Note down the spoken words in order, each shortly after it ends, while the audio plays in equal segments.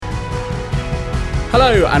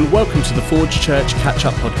Hello and welcome to the Forge Church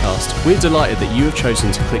Catch-Up Podcast. We're delighted that you have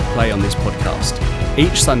chosen to click play on this podcast.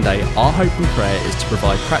 Each Sunday, our hope and prayer is to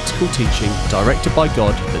provide practical teaching directed by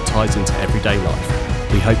God that ties into everyday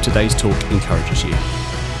life. We hope today's talk encourages you.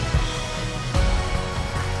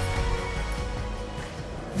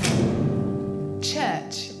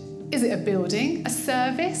 Church. Is it a building, a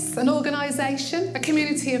service, an organisation, a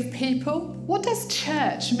community of people? What does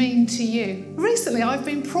church mean to you? Recently, I've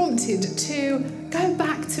been prompted to go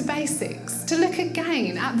back to basics, to look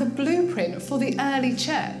again at the blueprint for the early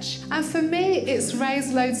church. And for me, it's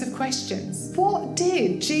raised loads of questions. What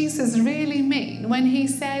did Jesus really mean when he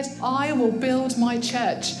said, "I will build my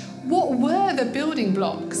church"? What were the building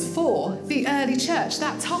blocks for the early church,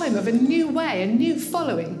 that time of a new way, a new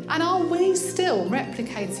following? And are we still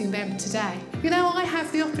replicating them today? You know, I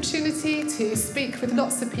have the opportunity to speak with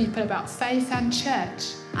lots of people about faith and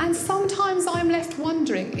church. And sometimes I'm left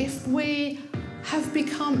wondering if we have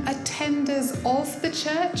become attenders of the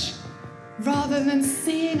church rather than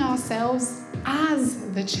seeing ourselves as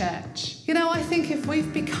the church. You know, I think if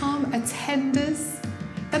we've become attenders,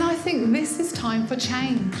 then I think this is time for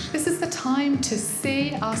change. This is the time to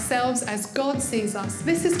see ourselves as God sees us.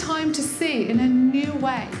 This is time to see in a new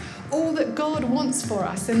way all that God wants for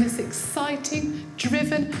us in this exciting,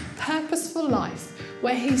 driven, purposeful life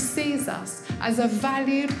where he sees us as a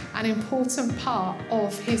valued and important part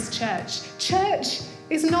of his church. Church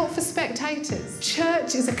is not for spectators.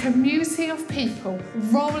 Church is a community of people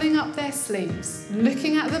rolling up their sleeves,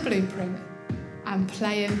 looking at the blueprint and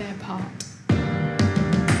playing their part.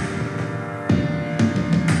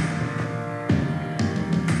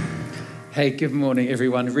 Hey, good morning,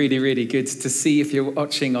 everyone. Really good to see you. If you're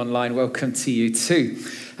watching online, welcome to you too.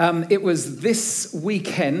 It was this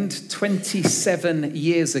weekend, 27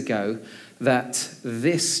 years ago, that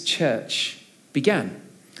this church began.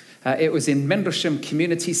 It was in Mendlesham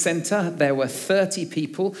Community Centre. There were 30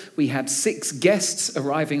 people. We had 6 guests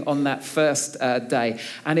arriving on that first day,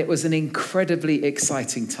 and it was an incredibly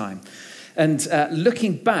exciting time. And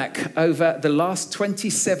looking back over the last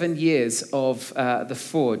 27 years of the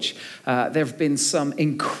Forge, there have been some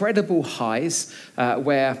incredible highs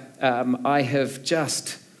where I have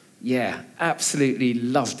just, absolutely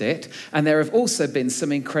loved it. And there have also been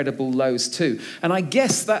some incredible lows too. And I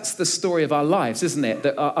guess that's the story of our lives, isn't it?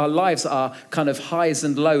 That our lives are kind of highs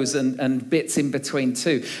and lows and bits in between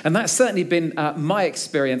too. And that's certainly been my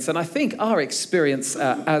experience, and I think our experience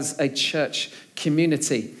as a church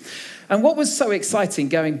community. And what was so exciting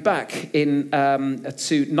going back to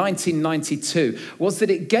 1992 was that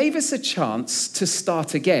it gave us a chance to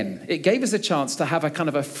start again. It gave us a chance to have a kind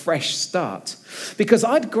of a fresh start. Because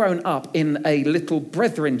I'd grown up in a little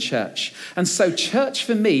Brethren church. And so church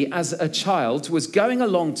for me as a child was going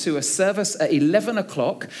along to a service at 11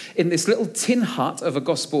 o'clock in this little tin hut of a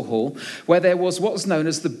gospel hall where there was what was known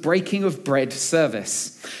as the breaking of bread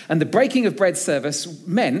service. And the breaking of bread service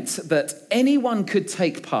meant that anyone could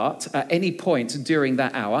take part at any point during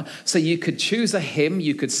that hour. So you could choose a hymn,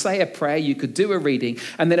 you could say a prayer, you could do a reading.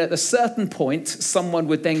 And then at a certain point, someone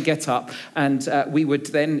would then get up and we would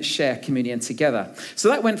then share communion together. So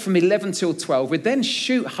that went from 11 till 12. We'd then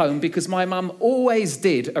shoot home because my mum always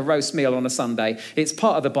did a roast meal on a Sunday. It's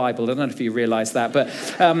part of the Bible. I don't know if you realise that. But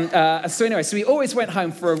so we always went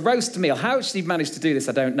home for a roast meal. How she managed to do this,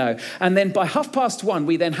 I don't know. And then by 1:30,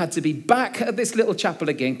 we then had to be back at this little chapel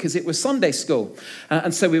again because it was Sunday school.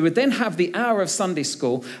 And so we would then have the hour of Sunday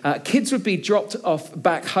school. Kids would be dropped off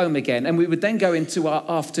back home again. And we would then go into our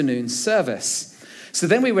afternoon service. So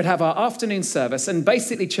then we would have our afternoon service, and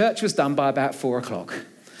basically church was done by about 4 o'clock.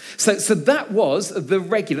 So that was the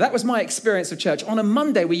regular. That was my experience of church. On a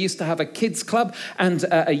Monday, we used to have a kids club and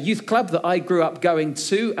a youth club that I grew up going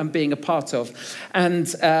to and being a part of.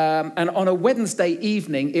 And on a Wednesday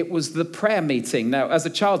evening, it was the prayer meeting. Now, as a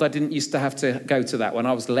child, I didn't used to have to go to that one.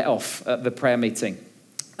 I was let off at the prayer meeting.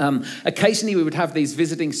 Occasionally, we would have these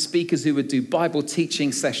visiting speakers who would do Bible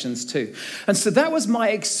teaching sessions too. And so that was my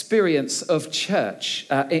experience of church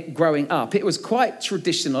growing up. It was quite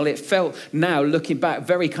traditional. It felt now, looking back,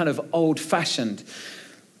 very kind of old-fashioned.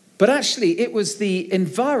 But actually, it was the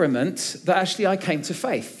environment that actually I came to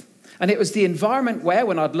faith. And it was the environment where,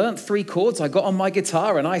 when I'd learnt 3 chords, I got on my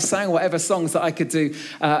guitar and I sang whatever songs that I could do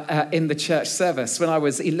in the church service. When I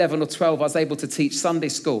was 11 or 12, I was able to teach Sunday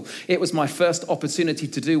school. It was my first opportunity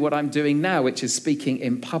to do what I'm doing now, which is speaking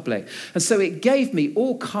in public. And so it gave me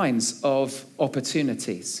all kinds of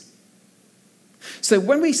opportunities. So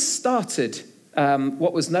when we started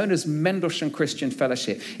what was known as Mendlesham Christian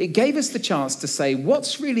Fellowship, it gave us the chance to say,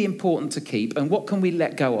 what's really important to keep and what can we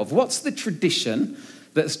let go of? What's the tradition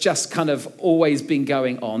that's just kind of always been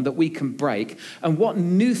going on that we can break? And what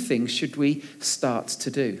new things should we start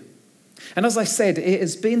to do? And as I said, it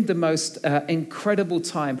has been the most incredible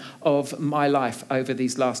time of my life over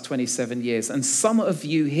these last 27 years. And some of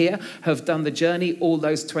you here have done the journey all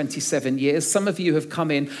those 27 years. Some of you have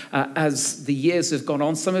come in as the years have gone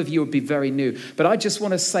on. Some of you will be very new. But I just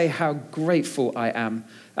want to say how grateful I am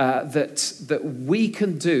that we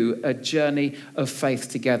can do a journey of faith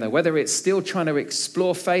together, whether it's still trying to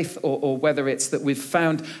explore faith or whether it's that we've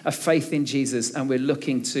found a faith in Jesus and we're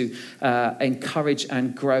looking to encourage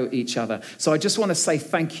and grow each other. So I just want to say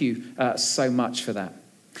thank you so much for that.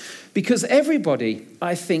 Because everybody,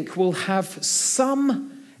 I think, will have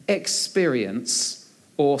some experience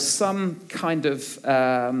or some kind of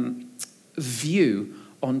view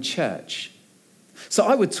on church. So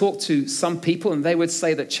I would talk to some people and they would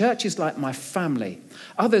say that church is like my family.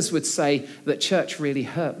 Others would say that church really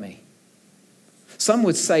hurt me. Some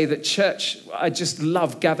would say that church, I just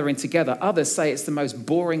love gathering together. Others say it's the most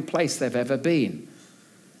boring place they've ever been.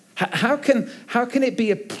 How can it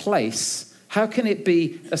be a place? How can it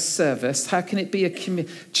be a service? How can it be a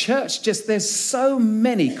community? Church, there's so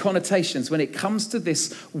many connotations when it comes to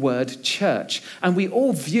this word church. And we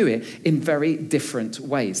all view it in very different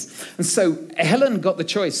ways. And so Helen got the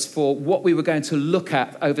choice for what we were going to look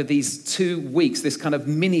at over these 2 weeks, this kind of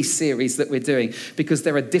mini series that we're doing, because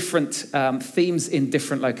there are different themes in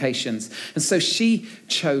different locations. And so she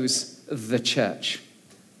chose the church.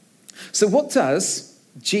 So what does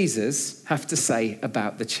Jesus have to say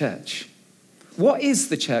about the church? What is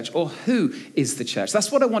the church, or who is the church? That's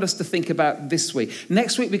what I want us to think about this week.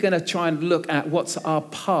 Next week, we're going to try and look at what's our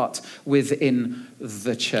part within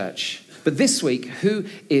the church. But this week, who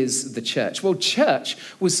is the church? Well, church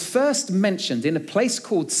was first mentioned in a place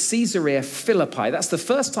called Caesarea Philippi. That's the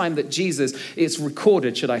first time that it's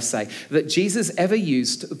recorded, should I say, that Jesus ever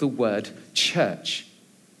used the word church.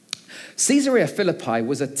 Caesarea Philippi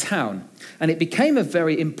was a town, and it became a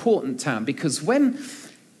very important town because when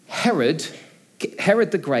Herod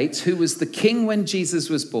the Great, who was the king when Jesus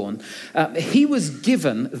was born, he was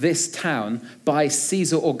given this town by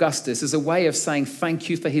Caesar Augustus as a way of saying thank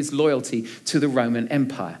you for his loyalty to the Roman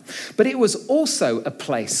Empire. But it was also a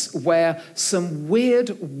place where some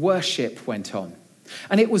weird worship went on.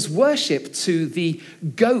 And it was worship to the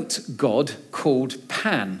goat god called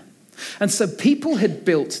Pan. And so people had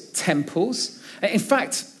built temples. In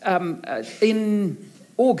fact, in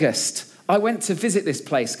August, I went to visit this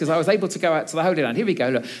place because I was able to go out to the Holy Land. Here we go.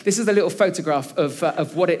 Look, this is a little photograph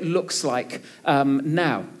of what it looks like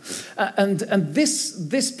now. And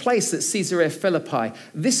this place at Caesarea Philippi,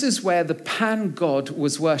 this is where the Pan god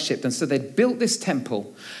was worshipped. And so they built this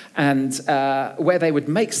temple and where they would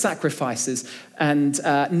make sacrifices. And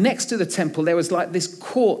next to the temple, there was like this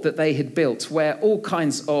court that they had built where all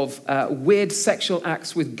kinds of weird sexual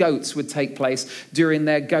acts with goats would take place during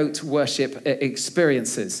their goat worship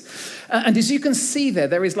experiences. And as you can see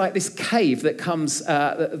there is like this cave that comes,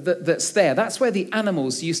 that's there. That's where the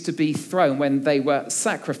animals used to be thrown when they were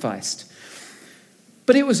sacrificed.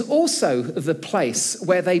 But it was also the place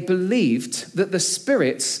where they believed that the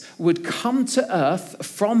spirits would come to earth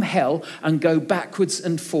from hell and go backwards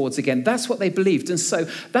and forwards again. That's what they believed. And so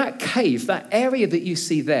that cave, that area that you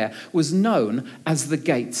see there, was known as the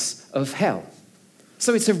gates of hell.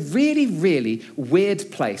 So it's a really, really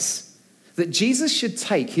weird place that Jesus should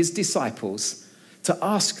take his disciples to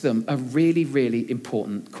ask them a really, really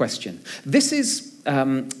important question. This is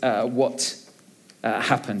what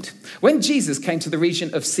happened. When Jesus came to the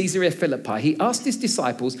region of Caesarea Philippi, he asked his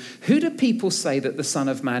disciples, who do people say that the Son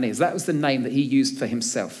of Man is? That was the name that he used for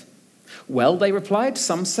himself. Well, they replied,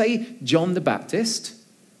 some say John the Baptist,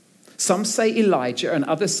 some say Elijah, and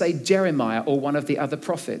others say Jeremiah or one of the other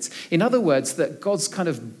prophets. In other words, that God's kind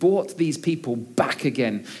of brought these people back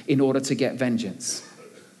again in order to get vengeance.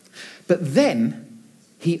 But then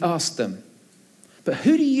he asked them, but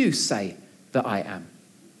who do you say that I am?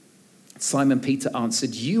 Simon Peter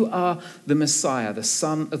answered, you are the Messiah, the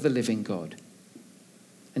Son of the living God.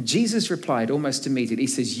 And Jesus replied almost immediately, he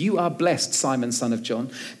says, you are blessed, Simon, son of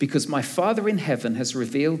John, because my Father in heaven has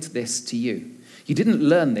revealed this to you. You didn't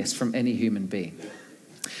learn this from any human being.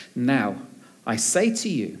 Now, I say to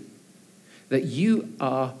you that you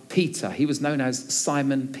are Peter. He was known as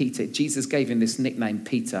Simon Peter. Jesus gave him this nickname,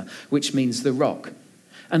 Peter, which means the rock.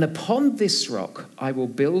 And upon this rock, I will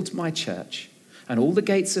build my church, and all the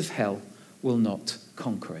gates of hell will not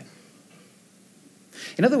conquer it.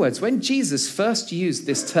 In other words, when Jesus first used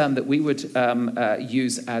this term that we would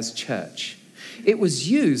use as church, it was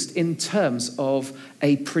used in terms of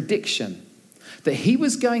a prediction. that he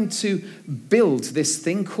was going to build this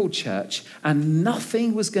thing called church and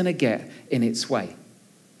nothing was going to get in its way.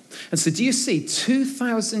 And so do you see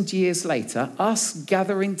 2,000 years later, us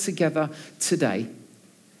gathering together today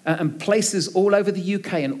and places all over the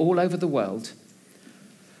UK and all over the world,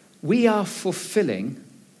 we are fulfilling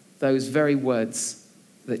those very words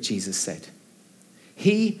that Jesus said.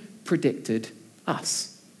 He predicted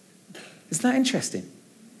us. Isn't that interesting?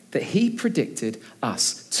 That he predicted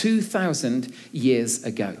us 2,000 years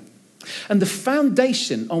ago. And the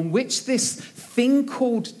foundation on which this thing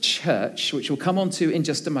called church, which we'll come on to in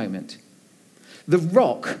just a moment, the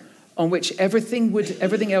rock on which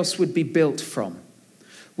everything else would be built from,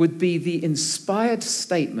 would be the inspired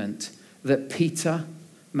statement that Peter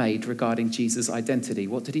made regarding Jesus' identity.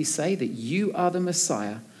 What did he say? That you are the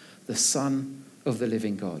Messiah, the Son of the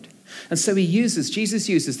living God. And so Jesus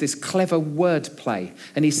uses this clever word play.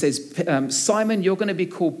 And he says, Simon, you're going to be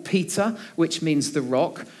called Peter, which means the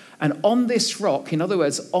rock. And on this rock, in other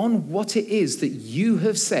words, on what it is that you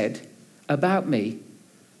have said about me,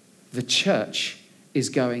 the church is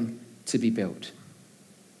going to be built.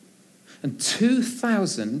 And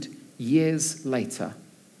 2,000 years later,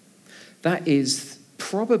 that is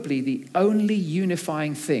probably the only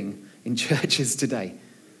unifying thing in churches today,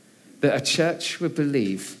 that a church would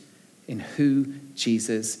believe in who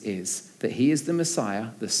Jesus is, that he is the Messiah,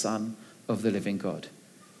 the Son of the living God.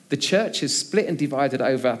 The church is split and divided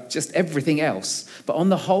over just everything else, but on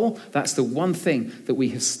the whole, that's the one thing that we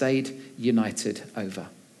have stayed united over.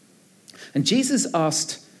 And Jesus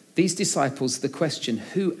asked these disciples the question,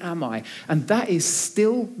 who am I? And that is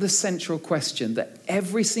still the central question that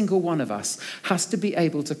every single one of us has to be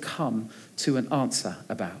able to come to an answer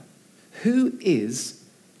about. Who is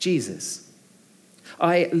Jesus?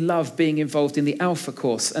 I love being involved in the Alpha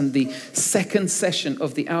course, and the second session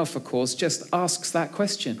of the Alpha course just asks that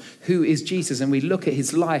question, who is Jesus? And we look at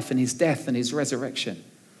his life and his death and his resurrection.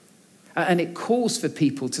 And it calls for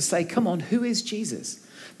people to say, come on, who is Jesus?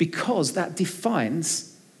 Because that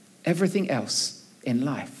defines everything else in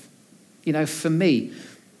life. You know, for me,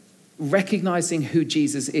 recognizing who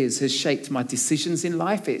Jesus is has shaped my decisions in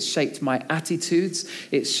life. It's shaped my attitudes.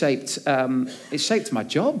 It's shaped my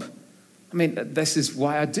job. I mean, this is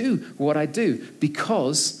why I do what I do,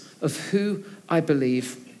 because of who I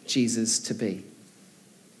believe Jesus to be.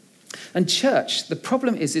 And church, the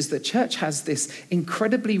problem is that church has this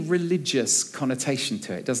incredibly religious connotation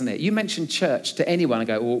to it, doesn't it? You mention church to anyone and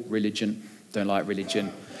go, oh, religion, don't like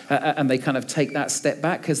religion. And they kind of take that step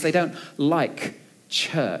back because they don't like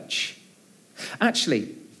church.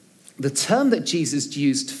 Actually, the term that Jesus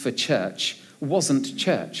used for church wasn't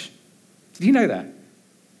church. Did you know that?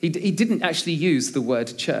 He didn't actually use the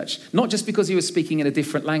word church, not just because he was speaking in a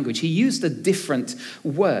different language. He used a different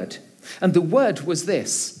word. And the word was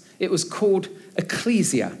this. It was called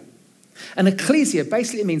ecclesia. And ecclesia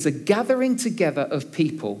basically means a gathering together of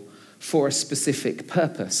people for a specific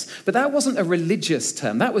purpose. But that wasn't a religious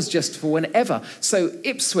term. That was just for whenever. So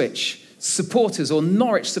Ipswich supporters or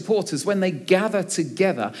Norwich supporters, when they gather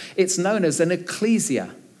together, it's known as an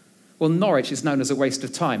ecclesia. Well, Norwich is known as a waste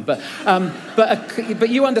of time, but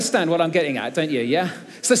you understand what I'm getting at, don't you, yeah?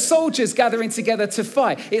 So soldiers gathering together to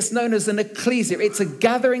fight, it's known as an ecclesia. It's a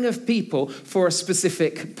gathering of people for a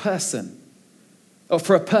specific person, or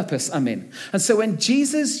for a purpose, I mean. And so when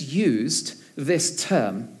Jesus used this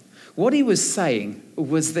term, what he was saying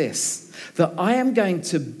was this, that I am going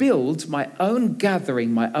to build my own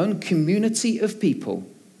gathering, my own community of people,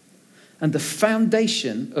 and the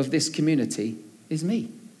foundation of this community is me.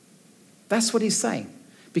 That's what he's saying,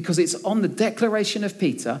 because it's on the declaration of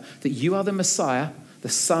Peter that you are the Messiah, the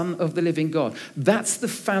Son of the living God. That's the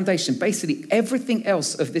foundation. Basically, everything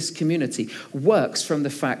else of this community works from the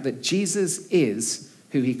fact that Jesus is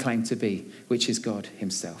who he claimed to be, which is God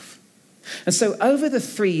himself. And so over the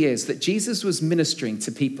 3 years that Jesus was ministering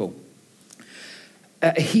to people,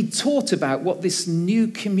 he taught about what this new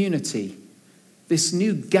community, this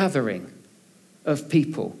new gathering of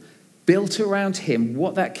people built around him,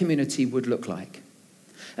 what that community would look like.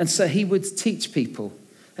 And so he would teach people,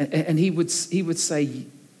 and he would say,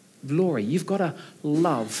 Laurie, you've got to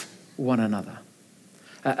love one another.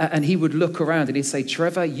 And he would look around and he'd say,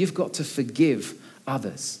 Trevor, you've got to forgive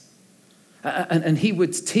others. And he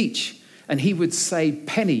would teach, and he would say,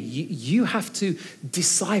 Penny, you have to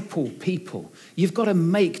disciple people. You've got to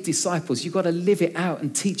make disciples. You've got to live it out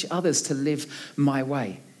and teach others to live my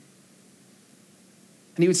way.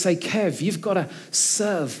 And he would say, Kev, you've got to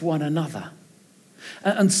serve one another.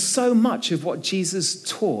 And so much of what Jesus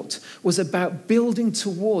taught was about building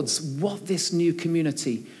towards what this new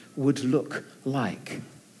community would look like.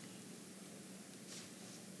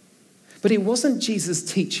 But it wasn't Jesus'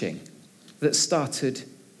 teaching that started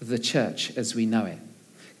the church as we know it.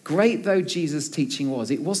 Great though Jesus' teaching was,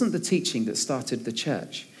 it wasn't the teaching that started the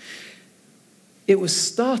church. It was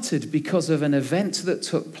started because of an event that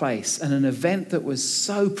took place, and an event that was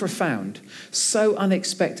so profound, so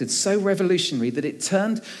unexpected, so revolutionary that it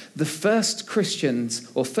turned the first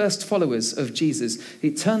Christians or first followers of Jesus,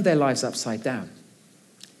 it turned their lives upside down.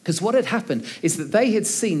 Because what had happened is that they had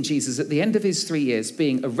seen Jesus at the end of his 3 years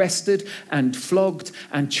being arrested and flogged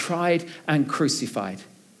and tried and crucified.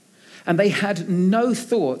 And they had no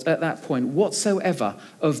thought at that point whatsoever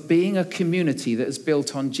of being a community that is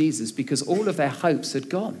built on Jesus, because all of their hopes had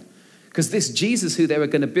gone. Because this Jesus who they were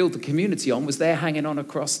going to build the community on was there hanging on a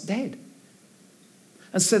cross dead.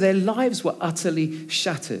 And so their lives were utterly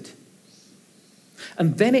shattered.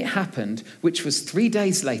 And then it happened, which was 3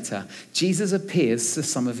 days later, Jesus appears to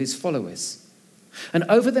some of his followers. And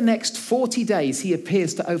over the next 40 days, he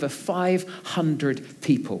appears to over 500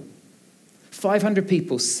 people. 500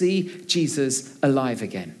 people see Jesus alive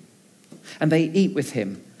again. And they eat with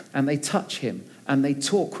him, and they touch him, and they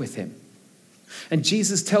talk with him. And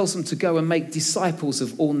Jesus tells them to go and make disciples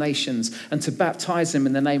of all nations and to baptize them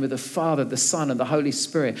in the name of the Father, the Son, and the Holy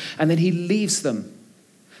Spirit. And then he leaves them.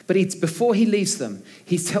 But before he leaves them,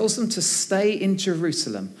 he tells them to stay in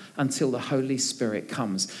Jerusalem until the Holy Spirit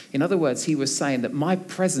comes. In other words, he was saying that my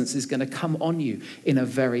presence is going to come on you in a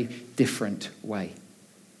very different way.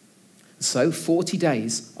 So 40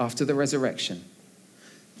 days after the resurrection,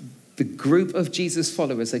 the group of Jesus'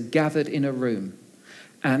 followers are gathered in a room,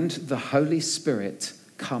 and the Holy Spirit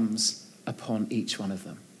comes upon each one of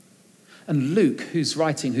them. And Luke, who's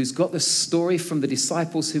writing, who's got the story from the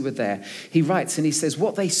disciples who were there, he writes and he says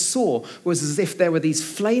what they saw was as if there were these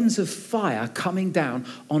flames of fire coming down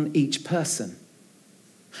on each person.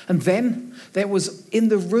 And then there was in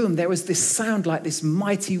the room, there was this sound like this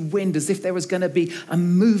mighty wind, as if there was going to be a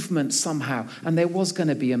movement somehow. And there was going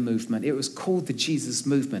to be a movement. It was called the Jesus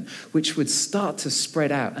movement, which would start to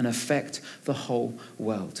spread out and affect the whole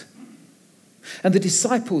world. And the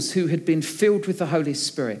disciples who had been filled with the Holy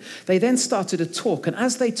Spirit, they then started to talk. And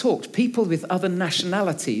as they talked, people with other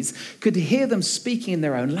nationalities could hear them speaking in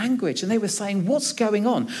their own language. And they were saying, what's going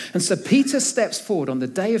on? And so Peter steps forward on the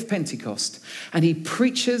day of Pentecost and he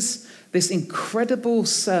preaches this incredible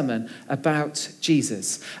sermon about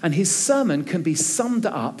Jesus. And his sermon can be summed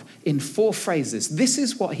up in 4 phrases. This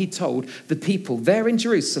is what he told the people there in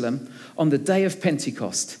Jerusalem on the day of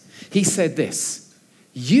Pentecost. He said this: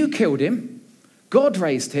 you killed him. God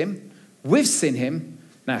raised him. We've seen him.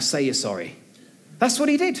 Now say you're sorry. That's what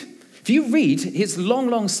he did. If you read his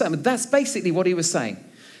long sermon, that's basically what he was saying.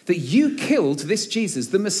 That you killed this Jesus,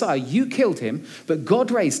 the Messiah. You killed him, but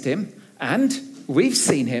God raised him, and we've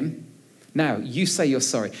seen him. Now you say you're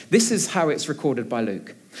sorry. This is how it's recorded by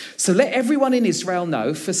Luke. So let everyone in Israel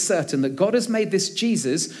know for certain that God has made this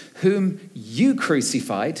Jesus, whom you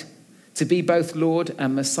crucified, to be both Lord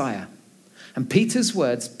and Messiah. And Peter's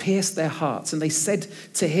words pierced their hearts, and they said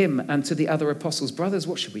to him and to the other apostles, brothers,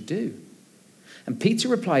 what should we do? And Peter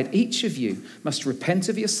replied, each of you must repent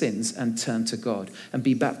of your sins and turn to God and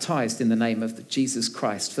be baptized in the name of Jesus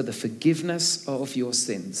Christ for the forgiveness of your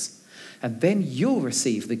sins. And then you'll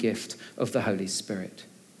receive the gift of the Holy Spirit.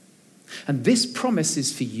 And this promise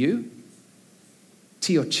is for you,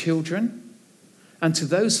 to your children, and to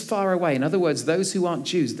those far away. In other words, those who aren't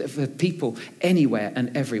Jews, for people anywhere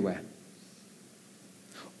and everywhere.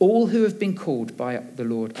 All who have been called by the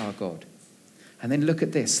Lord our God. And then look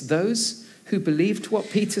at this. Those who believed what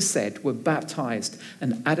Peter said were baptized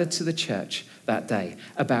and added to the church that day.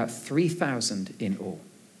 About 3,000 in all.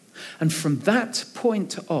 And from that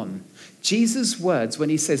point on, Jesus' words when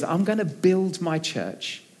he says, I'm going to build my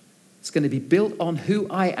church. It's going to be built on who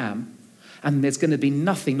I am. And there's going to be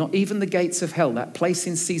nothing, not even the gates of hell, that place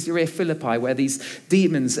in Caesarea Philippi where these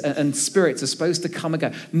demons and spirits are supposed to come and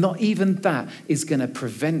go. Not even that is going to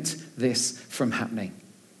prevent this from happening.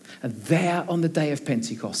 And there on the day of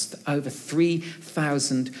Pentecost, over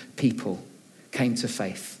 3,000 people came to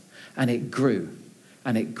faith. And it grew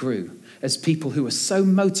and it grew as people who were so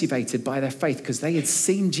motivated by their faith because they had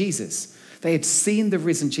seen Jesus. They had seen the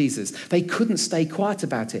risen Jesus. They couldn't stay quiet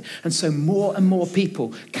about it. And so more and more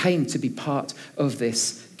people came to be part of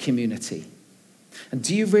this community. And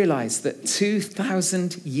do you realize that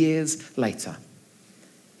 2,000 years later,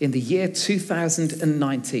 in the year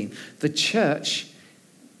 2019, the church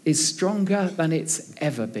is stronger than it's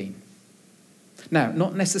ever been? Now,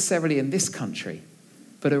 not necessarily in this country,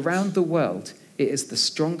 but around the world, it is the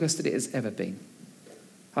strongest that it has ever been.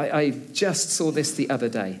 I just saw this the other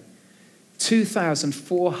day.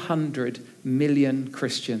 2,400 million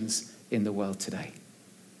Christians in the world today.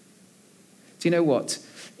 Do you know what?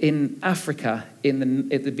 In Africa,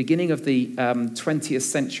 at the beginning of the 20th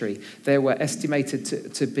century, there were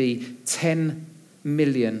estimated to be 10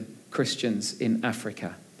 million Christians in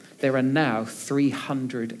Africa. There are now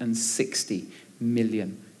 360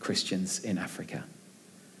 million Christians in Africa.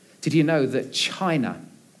 Did you know that China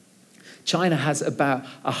has about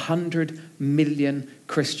 100 million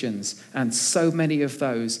Christians, and so many of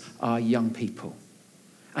those are young people?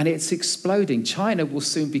 And it's exploding. China will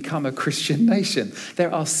soon become a Christian nation.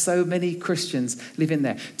 There are so many Christians living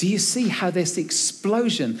there. Do you see how this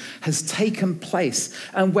explosion has taken place?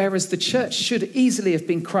 And whereas the church should easily have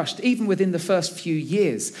been crushed, even within the first few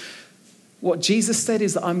years, what Jesus said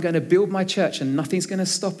is that I'm going to build my church and nothing's going to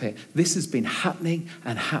stop it. This has been happening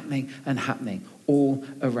and happening and happening all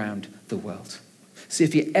around the world. So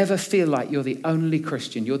if you ever feel like you're the only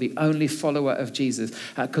Christian, you're the only follower of Jesus,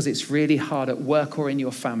 because it's really hard at work or in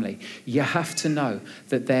your family, you have to know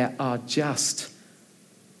that there are just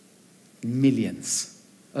millions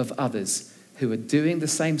of others who are doing the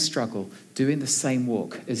same struggle, doing the same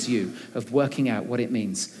walk as you, of working out what it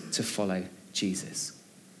means to follow Jesus.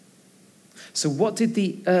 So what did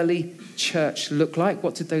the early church look like?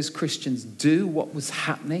 What did those Christians do? What was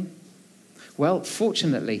happening? Well,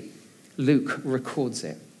 fortunately, Luke records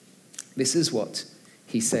it. This is what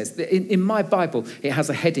he says. In my Bible, it has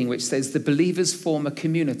a heading which says, the believers form a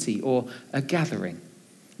community or a gathering.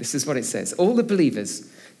 This is what it says. All the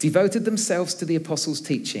believers devoted themselves to the apostles'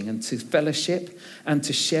 teaching and to fellowship and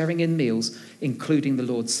to sharing in meals, including the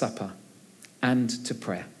Lord's Supper, and to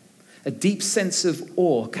prayer. A deep sense of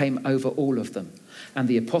awe came over all of them, and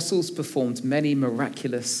the apostles performed many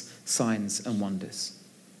miraculous signs and wonders.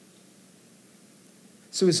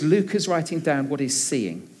 So as Luke is writing down what he's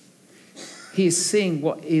seeing, he is seeing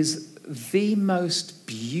what is the most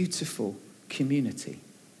beautiful community.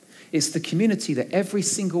 It's the community that every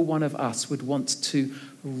single one of us would want to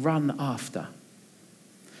run after,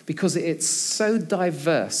 because it's so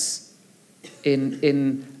diverse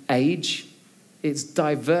in age, it's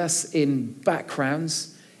diverse in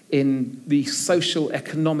backgrounds, in the social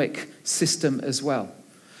economic system as well.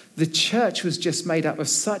 The church was just made up of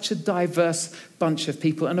such a diverse bunch of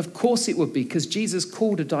people. And of course it would be, because Jesus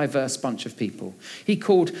called a diverse bunch of people. He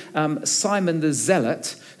called Simon the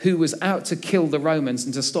Zealot, who was out to kill the Romans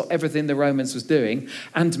and to stop everything the Romans was doing,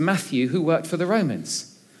 and Matthew, who worked for the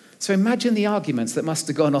Romans. So imagine the arguments that must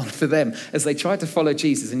have gone on for them as they tried to follow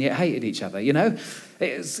Jesus and yet hated each other, you know?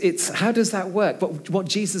 It's how does that work? But what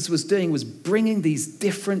Jesus was doing was bringing these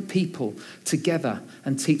different people together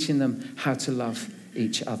and teaching them how to love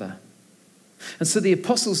each other. And so the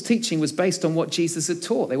apostles' teaching was based on what Jesus had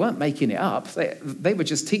taught. They weren't making it up. They were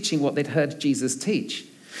just teaching what they'd heard Jesus teach.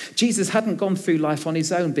 Jesus hadn't gone through life on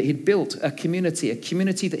his own, but he'd built a community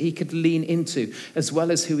that he could lean into, as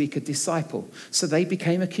well as who he could disciple. So they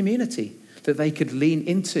became a community that they could lean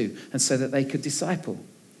into and so that they could disciple.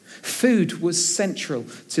 Food was central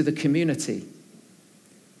to the community.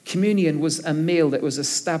 Communion was a meal that was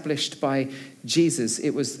established by Jesus.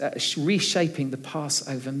 It was reshaping the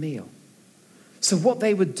Passover meal. So what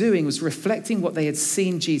they were doing was reflecting what they had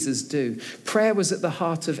seen Jesus do. Prayer was at the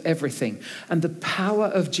heart of everything, and the power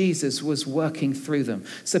of Jesus was working through them.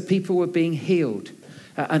 So people were being healed,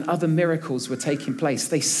 and other miracles were taking place.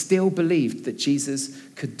 They still believed that Jesus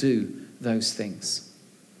could do those things.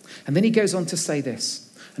 And then he goes on to say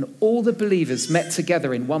this, and all the believers met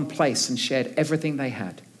together in one place and shared everything they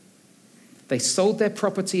had. They sold their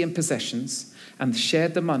property and possessions and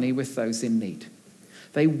shared the money with those in need.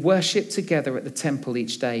 They worshipped together at the temple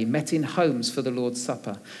each day, met in homes for the Lord's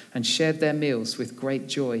Supper, and shared their meals with great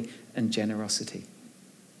joy and generosity.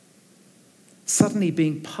 Suddenly,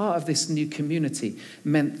 being part of this new community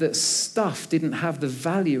meant that stuff didn't have the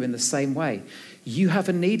value in the same way. You have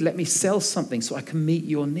a need, let me sell something so I can meet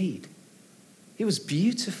your need. It was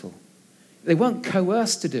beautiful. They weren't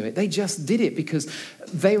coerced to do it. They just did it because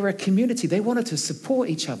they were a community. They wanted to support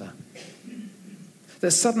each other.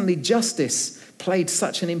 That suddenly justice played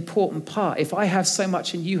such an important part. If I have so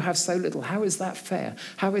much and you have so little, how is that fair?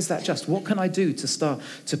 How is that just? What can I do to start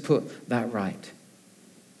to put that right?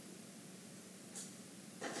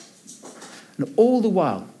 And all the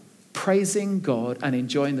while, praising God and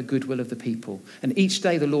enjoying the goodwill of the people. And each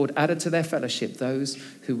day the Lord added to their fellowship those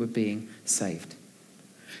who were being saved.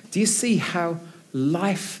 Do you see how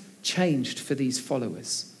life changed for these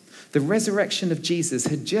followers? The resurrection of Jesus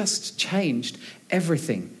had just changed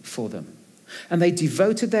everything for them. And they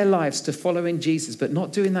devoted their lives to following Jesus, but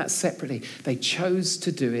not doing that separately. They chose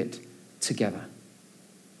to do it together.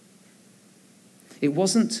 It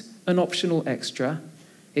wasn't an optional extra.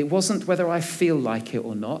 It wasn't whether I feel like it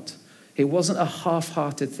or not. It wasn't a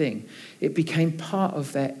half-hearted thing. It became part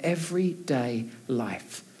of their everyday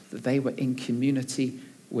life, that they were in community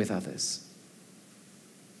with others.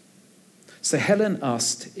 So Helen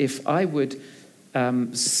asked if I would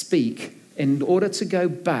speak in order to go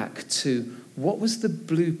back to what was the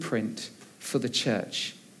blueprint for the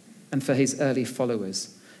church and for his early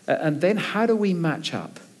followers. And then how do we match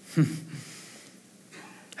up?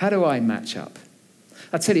 How do I match up?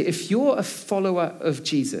 I tell you, if you're a follower of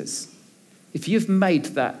Jesus, if you've made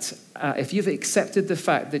that, if you've accepted the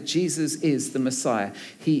fact that Jesus is the Messiah,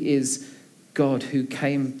 he is God who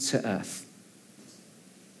came to earth,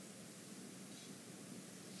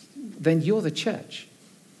 then you're the church.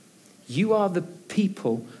 You are the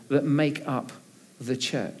people that make up the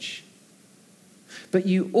church. But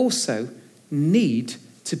you also need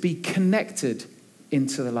to be connected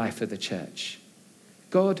into the life of the church.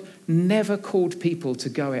 God never called people to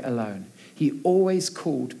go it alone. He always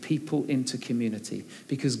called people into community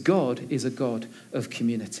because God is a God of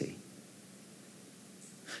community.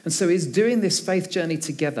 And so is doing this faith journey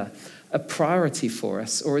together a priority for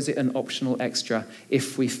us, or is it an optional extra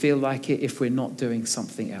if we feel like it, if we're not doing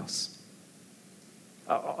something else?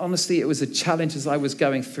 Honestly, it was a challenge as I was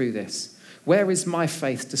going through this. Where is my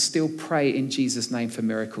faith to still pray in Jesus' name for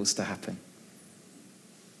miracles to happen?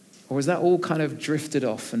 Or is that all kind of drifted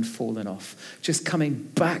off and fallen off? Just coming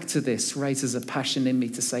back to this raises a passion in me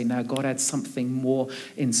to say, no, God had something more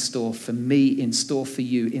in store for me, in store for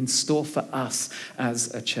you, in store for us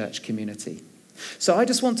as a church community. So I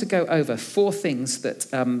just want to go over 4 things that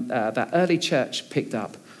that early church picked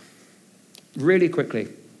up really quickly.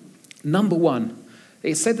 Number 1,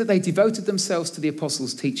 it said that they devoted themselves to the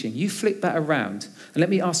apostles' teaching. You flip that around and let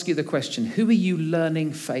me ask you the question, who are you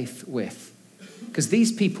learning faith with? Because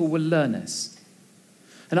these people were learners.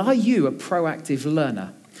 And are you a proactive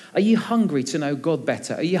learner? Are you hungry to know God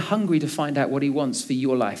better? Are you hungry to find out what he wants for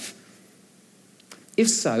your life? If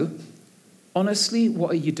so, honestly,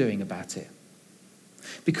 what are you doing about it?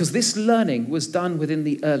 Because this learning was done within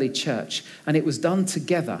the early church and it was done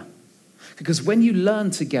together. Because when you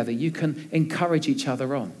learn together, you can encourage each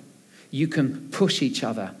other on. You can push each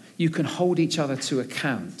other. You can hold each other to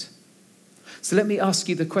account. So let me ask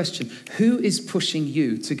you the question, who is pushing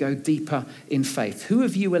you to go deeper in faith? Who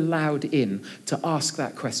have you allowed in to ask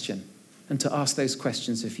that question and to ask those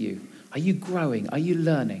questions of you? Are you growing? Are you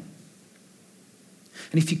learning?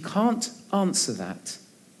 And if you can't answer that,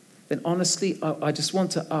 then honestly, I just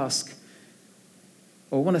want to ask,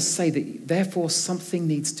 or I want to say that therefore something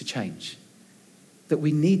needs to change, that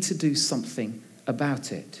we need to do something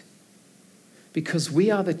about it. Because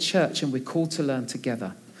we are the church and we're called to learn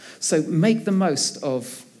together. So make the most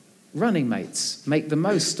of running mates, make the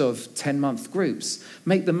most of 10-month groups,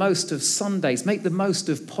 make the most of Sundays, make the most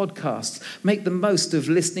of podcasts, make the most of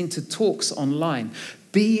listening to talks online.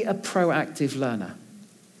 Be a proactive learner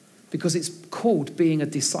because it's called being a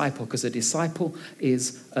disciple because a disciple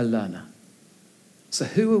is a learner. So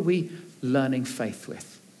who are we learning faith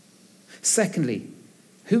with? Secondly,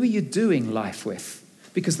 who are you doing life with?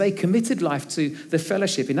 Because they committed life to the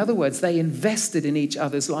fellowship. In other words, they invested in each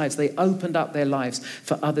other's lives. They opened up their lives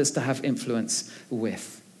for others to have influence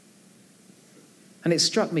with. And it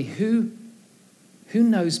struck me, who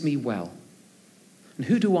knows me well? And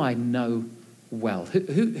who do I know well?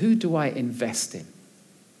 Who do I invest in?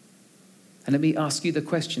 And let me ask you the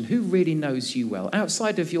question, who really knows you well?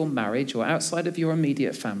 Outside of your marriage or outside of your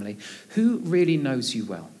immediate family, who really knows you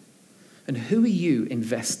well? And who are you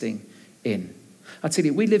investing in? I tell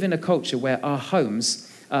you, we live in a culture where our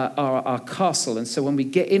homes are our castle. And so when we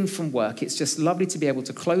get in from work, it's just lovely to be able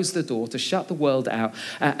to close the door, to shut the world out,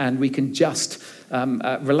 and we can just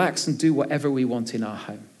relax and do whatever we want in our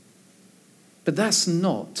home. But that's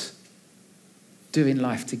not doing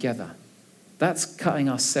life together. That's cutting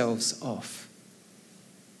ourselves off.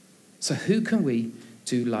 So who can we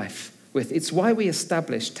do life with? It's why we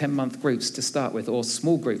established 10-month groups to start with, or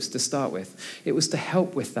small groups to start with. It was to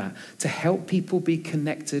help with that, to help people be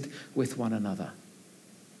connected with one another.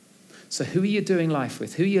 So who are you doing life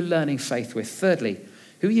with? Who are you learning faith with? Thirdly,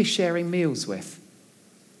 who are you sharing meals with?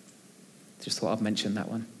 Just thought I'd mention that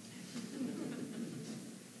one.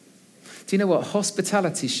 Do you know what?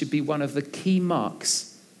 Hospitality should be one of the key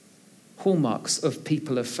hallmarks of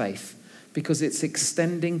people of faith, because it's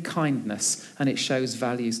extending kindness and it shows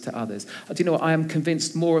values to others. Do you know what? I am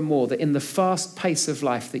convinced more and more that in the fast pace of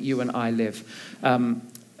life that you and I live,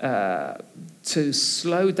 to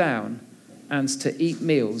slow down and to eat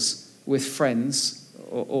meals with friends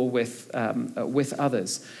or with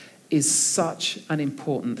others is such an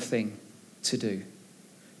important thing to do,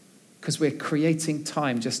 because we're creating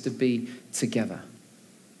time just to be together.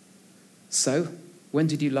 So, when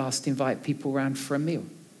did you last invite people around for a meal?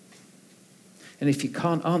 And if you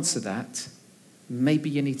can't answer that, maybe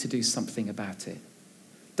you need to do something about it.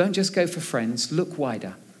 Don't just go for friends. Look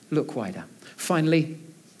wider. Look wider. Finally,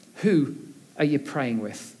 who are you praying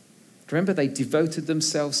with? Remember, they devoted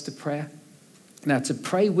themselves to prayer. Now, to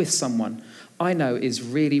pray with someone, I know is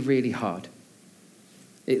really, really hard.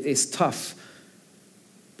 It's tough.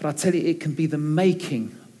 But I tell you, it can be the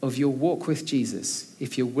making of your walk with Jesus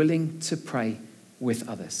if you're willing to pray with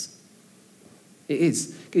others. It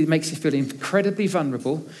is. It makes you feel incredibly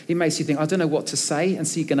vulnerable. It makes you think, I don't know what to say. And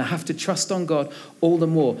so you're going to have to trust on God all the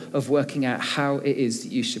more of working out how it is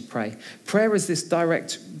that you should pray. Prayer is this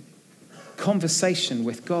direct conversation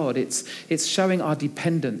with God. It's showing our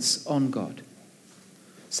dependence on God.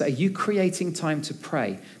 So are you creating time to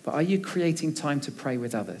pray? But are you creating time to pray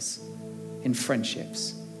with others in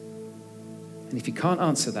friendships? And if you can't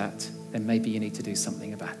answer that, then maybe you need to do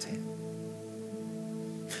something about it.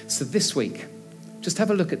 So this week, just have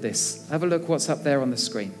a look at this. Have a look what's up there on the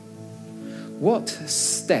screen. What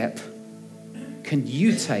step can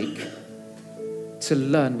you take to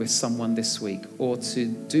learn with someone this week, or to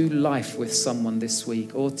do life with someone this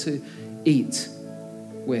week, or to eat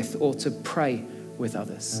with, or to pray with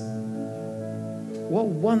others? What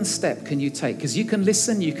one step can you take? Because you can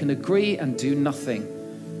listen, you can agree and do nothing.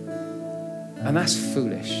 And that's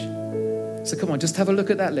foolish. So come on, just have a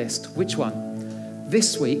look at that list. Which one?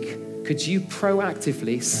 This week, could you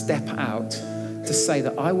proactively step out to say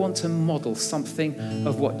that I want to model something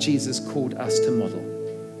of what Jesus called us to model?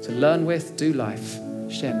 To learn with, do life,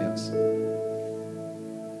 share meals.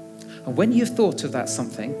 And when you've thought of that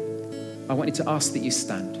something, I want you to ask that you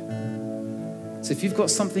stand. So if you've got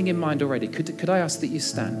something in mind already, could I ask that you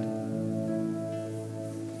stand?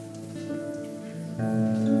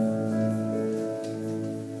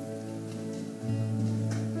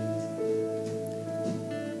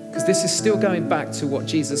 This is still going back to what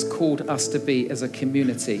Jesus called us to be as a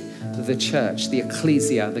community, the church, the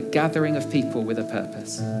ecclesia, the gathering of people with a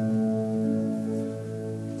purpose.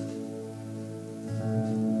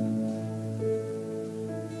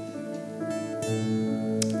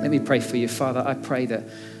 Let me pray for you. Father, I pray that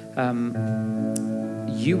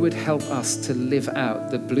you would help us to live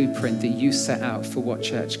out the blueprint that you set out for what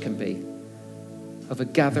church can be, of a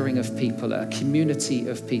gathering of people, a community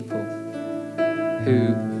of people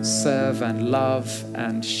who serve and love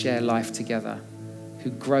and share life together,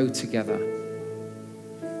 who grow together.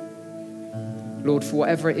 Lord, for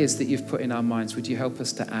whatever it is that you've put in our minds, would you help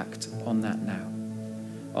us to act on that now,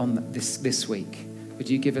 on this week? Would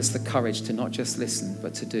you give us the courage to not just listen,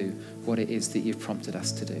 but to do what it is that you've prompted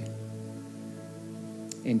us to do?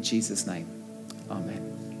 In Jesus' name,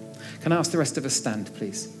 amen. Can I ask the rest of us stand,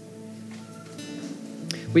 please?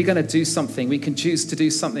 We're going to do something. We can choose to do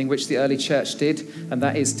something which the early church did, and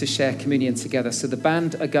that is to share communion together. So the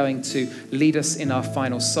band are going to lead us in our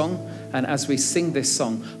final song. And as we sing this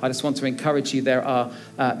song, I just want to encourage you. There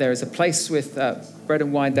is a place with bread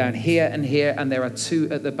and wine down here, and there are two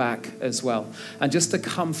at the back as well. And just to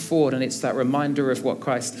come forward, and it's that reminder of what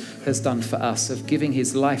Christ has done for us, of giving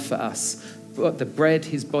his life for us. The bread,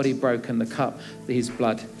 his body broken, the cup, his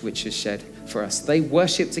blood, which is shed for us. They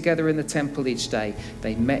worshiped together in the temple each day.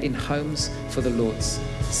 They met in homes for the Lord's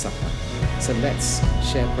Supper. So let's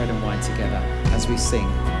share bread and wine together as we sing.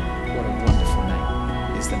 What a wonderful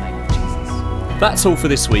name is the name of Jesus. That's all for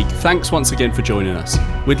this week. Thanks once again for joining us.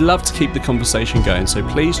 We'd love to keep the conversation going, so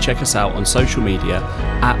please check us out on social media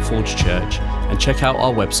at Forge Church, and check out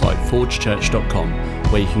our website,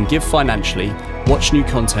 forgechurch.com, where you can give financially, watch new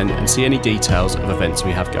content, and see any details of events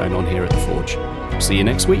we have going on here at the Forge. See you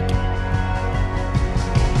next week.